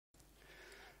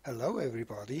Hello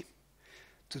everybody.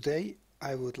 Today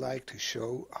I would like to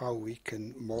show how we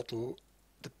can model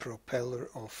the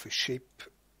propeller of a ship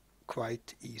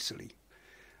quite easily.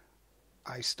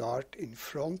 I start in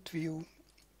front view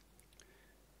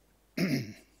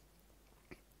and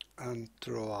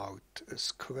draw out a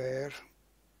square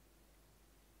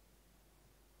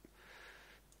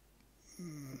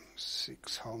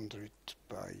 600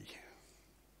 by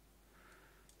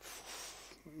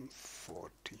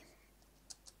 40.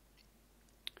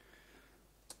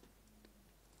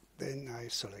 Then I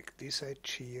select this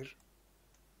edge here,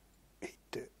 hit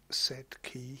the Z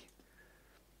key,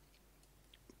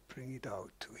 bring it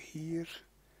out to here,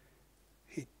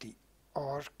 hit the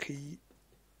R key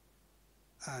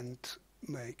and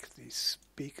make this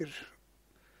bigger,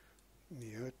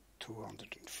 250%,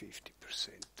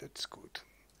 that's good.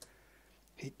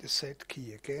 Hit the Z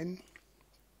key again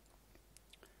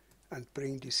and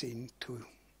bring this into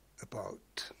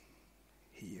about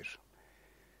here.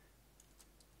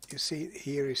 You see,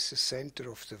 here is the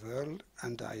center of the world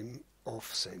and I'm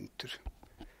off center.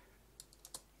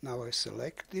 Now I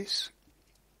select this,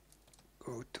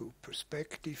 go to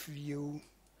perspective view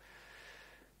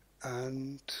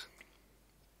and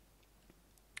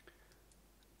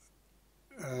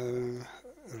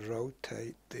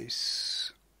rotate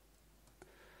this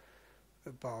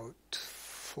about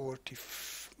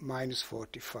minus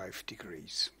 45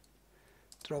 degrees.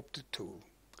 Drop the tool.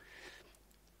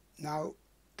 Now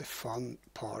the fun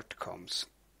part comes.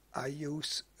 I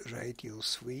use radial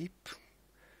sweep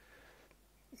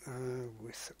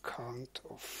with a count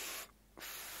of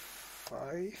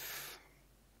 5,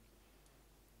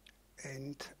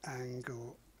 end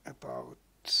angle about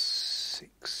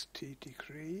 60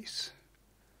 degrees,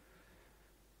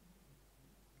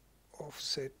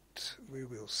 offset we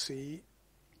will see,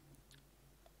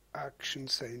 action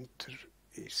center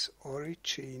is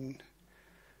origin,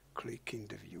 clicking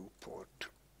the viewport.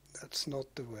 That's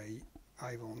not the way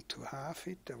I want to have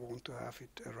it. I want to have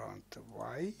it around the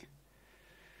Y.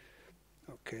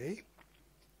 Okay.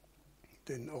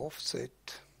 Then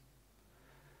offset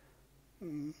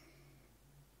maybe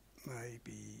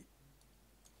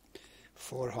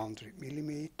 400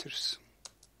 millimeters.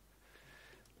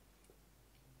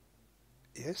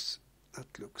 Yes,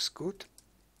 that looks good.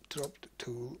 Drop the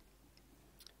tool.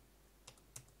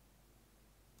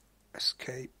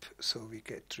 Escape, so we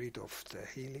get rid of the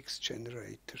helix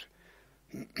generator.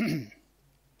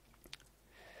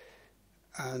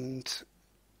 And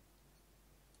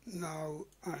now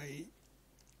I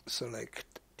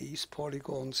select these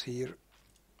polygons here,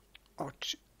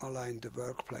 align the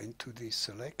workplane to this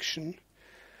selection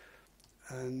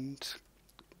and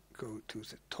go to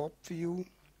the top view.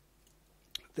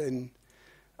 Then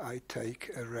I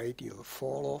take a radial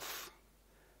fall off,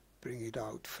 bring it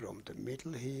out from the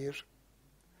middle here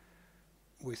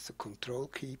with the control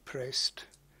key pressed,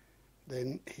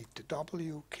 then hit the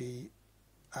W key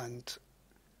and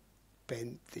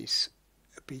bend this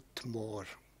a bit more.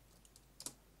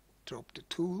 Drop the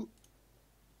tool,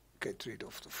 get rid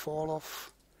of the fall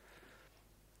off,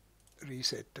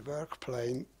 reset the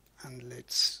workplane and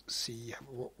let's see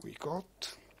what we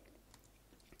got.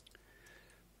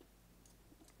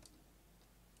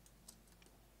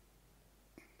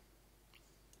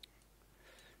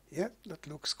 Yeah, that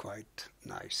looks quite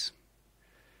nice.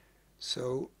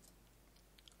 So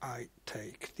I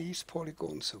take these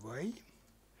polygons away.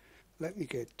 Let me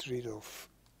get rid of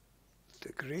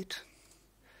the grid.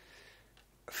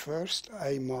 First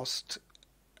I must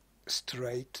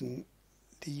straighten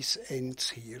these ends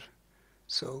here.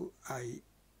 So I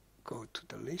go to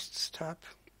the Lists tab,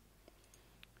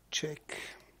 check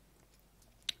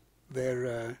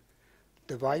where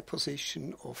the Y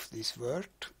position of this word.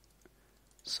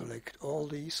 Select all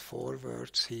these 4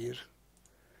 words here,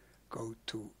 go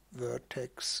to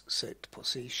vertex, set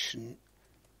position,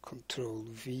 Control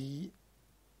V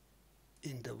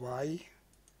in the Y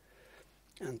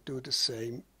and do the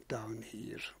same down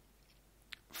here.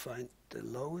 Find the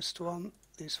lowest one,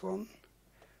 this one,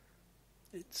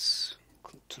 it's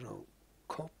Control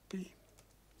copy,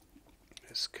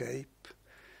 escape,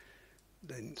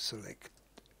 then select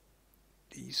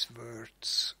these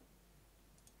words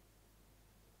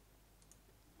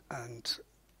and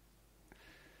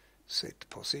set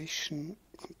position,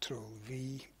 Control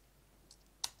V,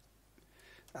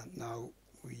 and now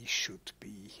we should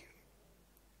be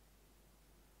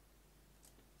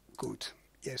good.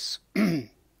 Yes.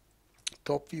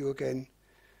 Top view again,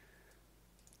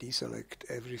 deselect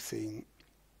everything,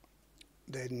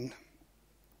 then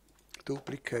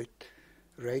duplicate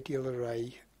radial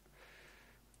array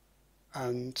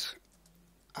and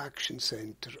Action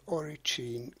Center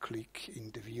Origin, click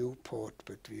in the viewport,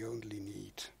 but we only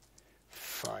need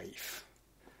 5,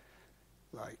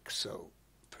 like so.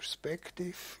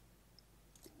 Perspective,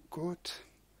 good.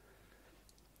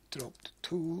 Drop the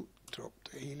tool, drop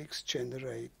the helix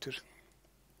generator,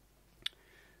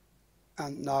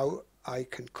 and now I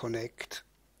can connect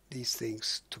these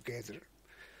things together.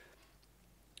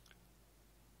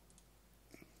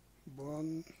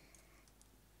 1,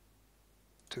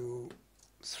 2,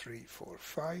 3, 4,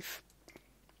 5.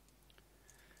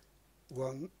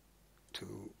 1,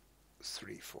 2,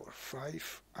 3, 4,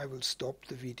 5. I will stop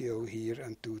the video here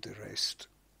and do the rest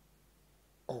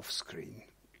off screen.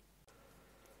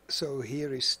 So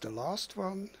here is the last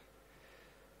one.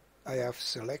 I have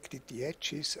selected the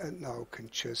edges and now can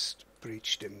just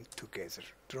bridge them together.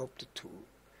 Drop the tool.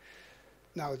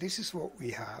 Now this is what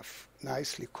we have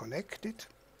nicely connected.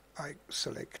 I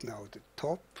select now the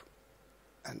top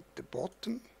and the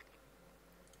bottom.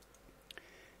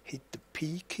 Hit the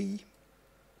P key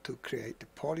to create the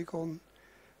polygon.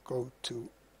 Go to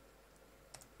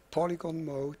polygon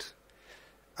mode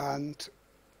and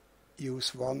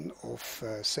use one of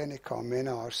Seneca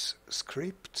Menar's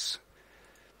scripts.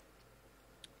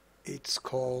 It's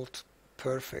called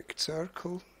Perfect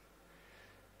Circle.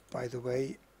 By the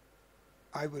way,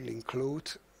 I will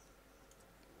include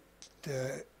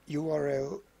the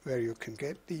URL where you can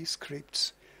get these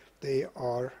scripts. They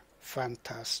are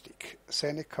fantastic.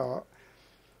 Seneca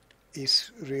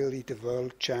is really the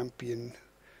world champion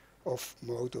of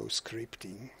Modo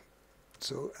scripting.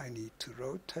 So I need to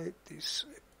rotate this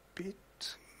a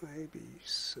bit, maybe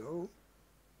so.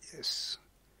 Yes,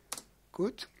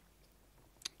 good.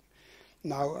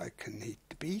 Now I can hit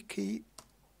the B key,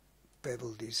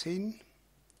 bevel this in,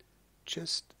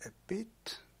 just a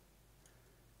bit,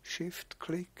 shift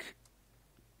click,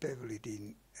 bevel it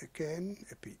in again,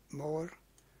 a bit more,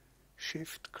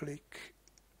 shift click,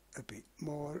 a bit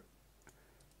more,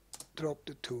 drop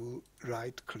the tool,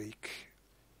 right click,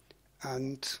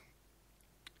 and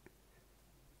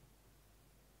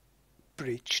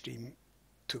bridge them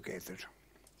together.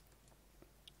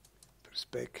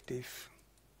 Perspective.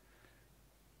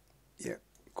 Yeah,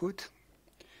 good.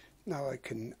 Now I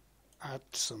can add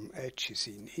some edges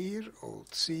in here,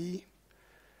 Alt C,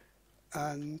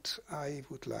 and I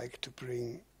would like to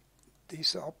bring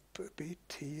this up a bit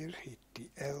here, hit the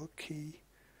L key,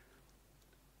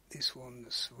 this one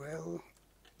as well,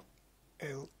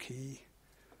 L key,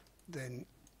 then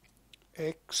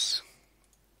X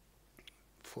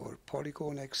for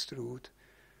polygon extrude,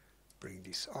 bring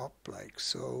this up like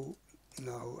so.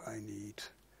 Now I need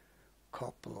a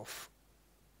couple of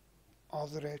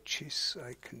other edges.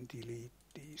 I can delete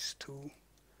these two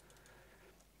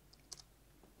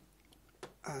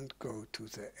and go to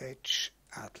the edge,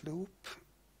 add loop,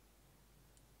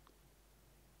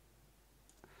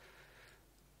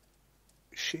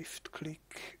 shift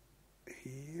click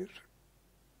here,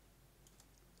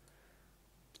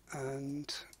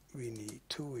 and we need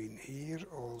two in here,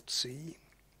 Alt C,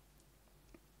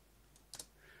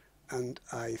 and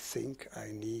I think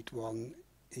I need one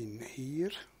in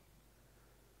here.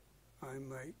 I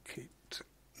make it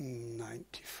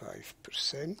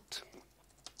 95%.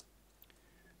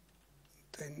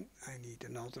 Then I need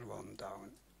another one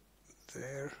down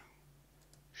there.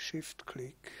 Shift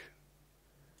click,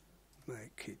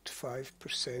 make it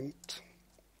 5%.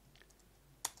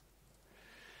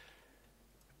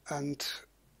 And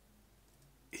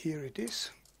here it is,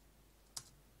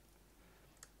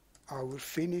 our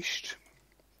finished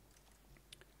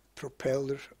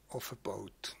propeller of a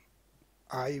boat.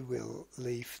 I will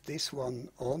leave this one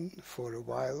on for a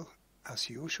while as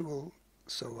usual,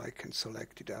 so I can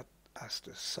select it as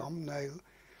the thumbnail.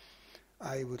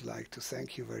 I would like to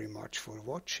thank you very much for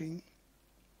watching.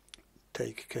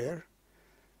 Take care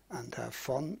and have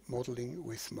fun modeling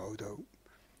with Modo.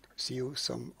 See you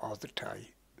some other time.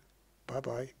 Bye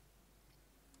bye.